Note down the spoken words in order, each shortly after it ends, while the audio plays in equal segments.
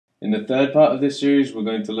In the third part of this series, we're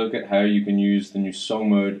going to look at how you can use the new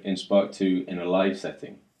song mode in Spark2 in a live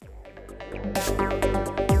setting.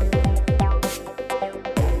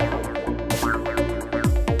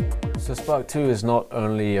 So Spark2 is not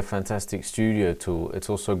only a fantastic studio tool,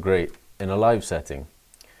 it's also great in a live setting.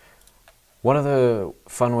 One of the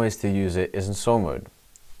fun ways to use it is in song mode.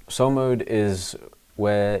 Song mode is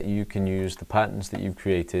where you can use the patterns that you've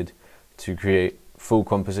created to create full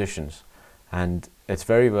compositions, and it's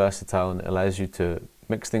very versatile and allows you to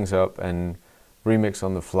mix things up and remix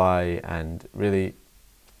on the fly and really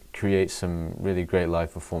create some really great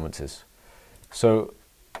live performances. So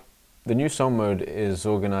the new song mode is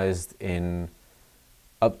organized in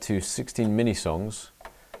up to 16 mini songs,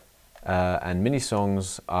 and mini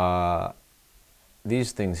songs are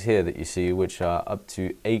these things here that you see, which are up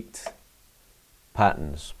to 8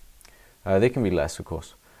 patterns. They can be less, of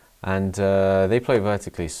course, and they play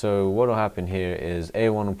vertically. So what will happen here is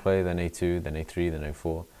A1 will play, then A2, then A3, then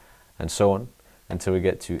A4, and so on until we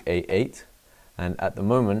get to A8. And at the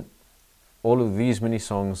moment, all of these mini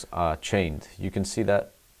songs are chained. You can see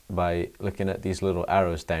that by looking at these little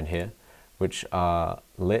arrows down here, which are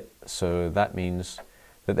lit, so that means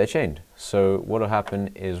that they're chained. So what will happen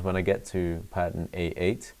is when I get to pattern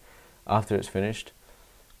A8, after it's finished,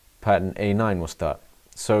 pattern A9 will start.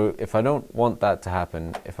 So if I don't want that to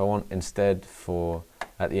happen, if I want instead for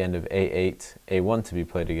at the end of A8, A1 to be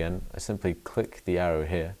played again, I simply click the arrow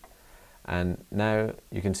here, and now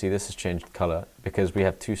you can see this has changed color because we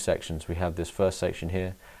have 2 sections. We have this first section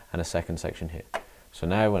here and a second section here. So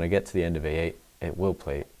now when I get to the end of A8, it will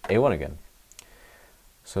play A1 again.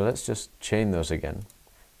 So let's just chain those again.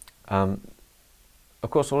 Of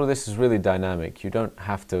course, all of this is really dynamic. You don't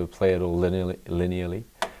have to play it all linearly.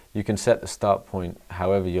 You can set the start point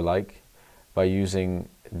however you like by using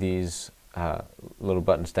these little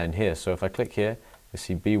buttons down here. So if I click here, you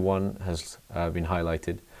see B1 has been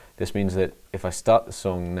highlighted. This means that if I start the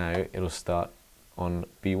song now, it'll start on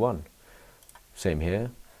B1. Same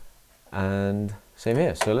here, and same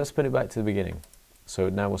here. So let's put it back to the beginning. So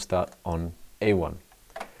now we'll start on A1.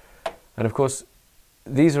 And of course,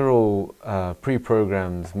 these are all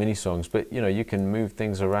pre-programmed mini songs, but you can move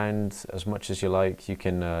things around as much as you like. You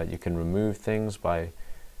can remove things by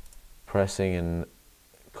pressing and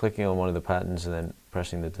clicking on one of the patterns and then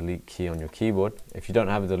pressing the delete key on your keyboard. If you don't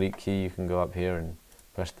have a delete key, you can go up here and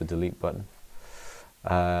press the delete button.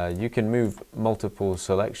 You can move multiple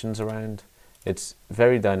selections around. It's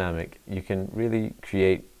very dynamic. You can really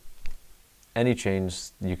create any change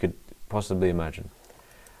you could possibly imagine.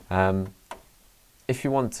 If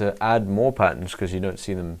you want to add more patterns, because you don't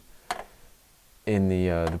see them in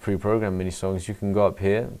the pre-programmed mini songs, you can go up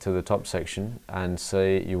here to the top section and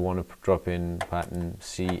say you want to drop in pattern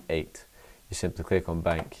C8. You simply click on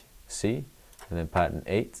bank C and then pattern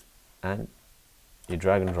 8, and you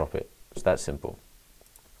drag and drop it. It's that simple.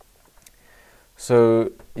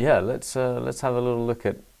 So yeah, let's have a little look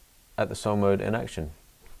at the song mode in action.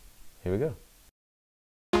 Here we go.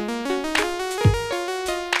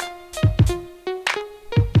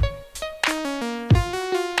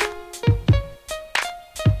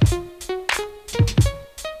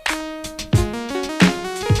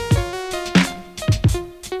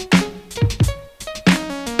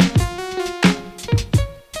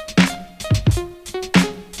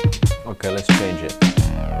 Okay, let's change it.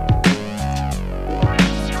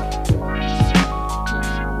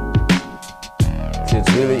 See,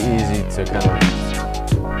 it's really easy to kind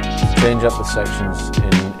of change up the sections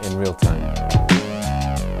in real time,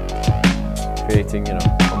 creating,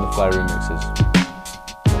 on-the-fly remixes.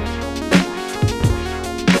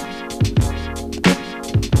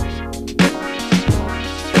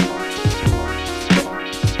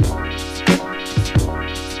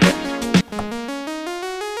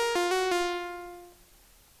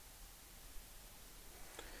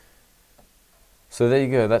 So there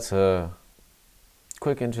you go, that's a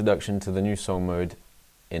quick introduction to the new song mode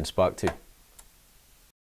in Spark2.